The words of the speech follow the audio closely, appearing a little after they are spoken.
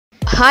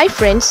Hi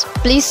friends,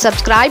 please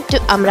subscribe to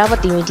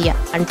Amaravathi Media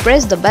and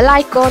press the bell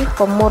icon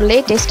for more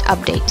latest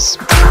updates.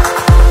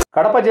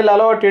 Kadapa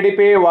జిల్లాలో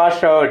TDP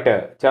wash out,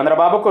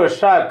 చంద్రబాబుకు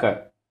shock.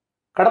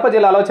 Kadapa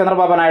జిల్లాలో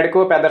చంద్రబాబు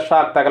నాయుడుకు పెద్ద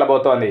shock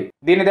తగలబోతోంది.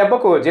 దీని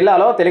దెబ్బకు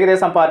జిల్లాలో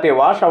తెలుగుదేశం పార్టీ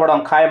వాష్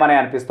అవ్వడం ఖాయమని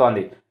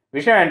అనిపిస్తోంది.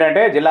 విషయం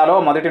ఏంటంటే, జిల్లాలో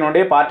మొదటి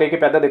నుండి పార్టీకి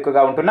పెద్ద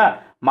దిక్కుగా ఉంటున్న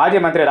మాజీ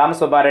మంత్రి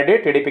రామసుబ్బారెడ్డి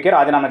టీడీపీకి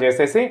రాజీనామా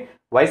చేసేసి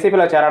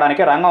వైసీపీలో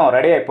చేరడానికి రంగం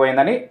రెడీ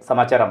అయిపోయిందని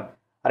సమాచారం.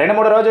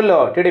 2-3 రోజుల్లో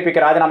టీడీపీకి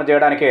రాజీనామా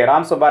చేయడానికి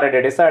రామసుబ్బారెడ్డి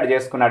డిసైడ్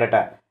చేసుకున్నాడట.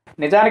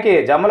 నిజానికి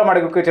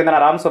జమ్మలమడుగుకు చెందిన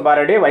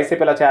రామసుబ్బారెడ్డి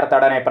వైసీపీలో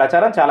చేరతాడనే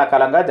ప్రచారం చాలా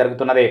కాలంగా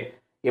జరుగుతున్నది.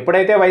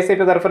 ఎప్పుడైతే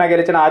వైసీపీ తరఫున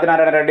గెలిచిన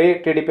ఆదినారాయణ రెడ్డి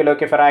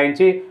టీడీపీలోకి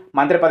ఫిరాయించి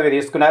మంత్రి పదవి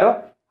తీసుకున్నారో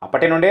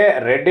అప్పటి నుండే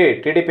రెడ్డి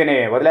టీడీపీని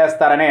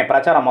వదిలేస్తారనే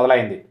ప్రచారం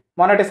మొదలైంది.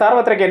 మొన్నటి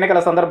సార్వత్రిక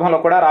ఎన్నికల సందర్భంలో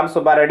కూడా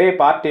రామసుబ్బారెడ్డి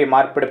పార్టీ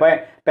మార్పిడిపై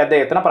పెద్ద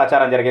ఎత్తున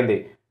ప్రచారం జరిగింది.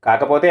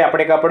 కాకపోతే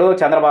అప్పటికప్పుడు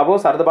చంద్రబాబు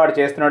సర్దుబాటు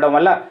చేస్తుండడం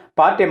వల్ల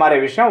పార్టీ మారే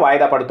విషయం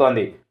వాయిదా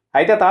పడుతోంది.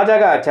 అయితే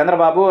తాజాగా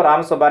చంద్రబాబు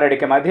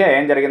రామసుబ్బారెడ్డికి మధ్య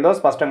ఏం జరిగిందో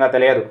స్పష్టంగా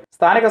తెలియదు.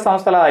 స్థానిక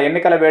సంస్థల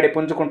ఎన్నికల వేడి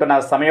పుంజుకుంటున్న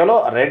సమయంలో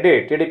రెడ్డి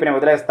టీడీపీని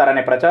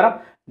వదిలేస్తారనే ప్రచారం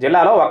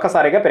జిల్లాలో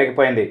ఒక్కసారిగా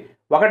పెరిగిపోయింది.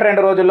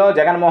 1-2 రోజుల్లో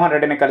జగన్మోహన్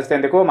రెడ్డిని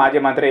కలిసేందుకు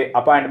మాజీ మంత్రి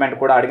అపాయింట్మెంట్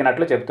కూడా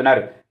అడిగినట్లు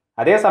చెబుతున్నారు.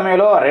 అదే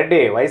సమయంలో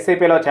రెడ్డి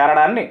వైసీపీలో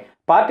చేరడాన్ని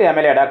party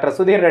MLA doctor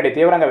Sudheer Reddy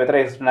తీవ్రంగా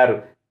వ్యతిరేకిస్తున్నారు.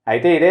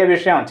 అయితే ఇదే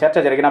విషయం చర్చ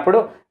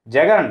జరిగినప్పుడు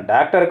జగన్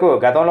డాక్టర్కు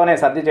గతంలోనే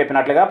సర్ది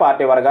చెప్పినట్లుగా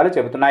పార్టీ వర్గాలు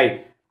చెబుతున్నాయి.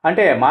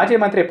 అంటే మాజీ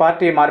మంత్రి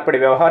పార్టీ మార్పిడి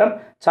వ్యవహారం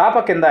చాప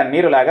కింద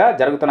నీరులాగా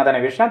జరుగుతున్నదనే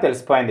విషయం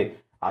తెలిసిపోయింది.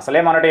 అసలే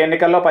మొన్నటి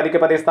ఎన్నికల్లో 10కి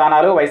 10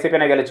 స్థానాలు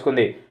వైసీపీనే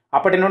గెలుచుకుంది.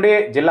 అప్పటి నుండి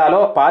జిల్లాలో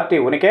పార్టీ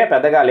ఉనికే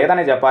పెద్దగా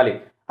లేదని చెప్పాలి.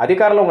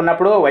 అధికారంలో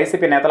ఉన్నప్పుడు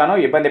వైసీపీ నేతలను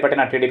ఇబ్బంది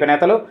పెట్టిన టీడీపీ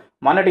నేతలు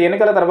మొన్నటి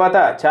ఎన్నికల తర్వాత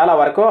చాలా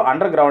వరకు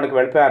అండర్ గ్రౌండ్కి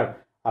వెళ్ళిపోయారు.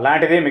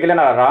 అలాంటిది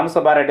మిగిలిన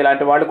రామసుబ్బారెడ్డి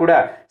లాంటి వాళ్ళు కూడా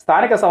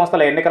స్థానిక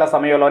సంస్థల ఎన్నికల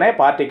సమయంలోనే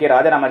పార్టీకి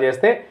రాజీనామా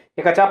చేస్తే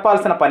ఇక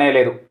చెప్పాల్సిన పనే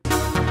లేదు.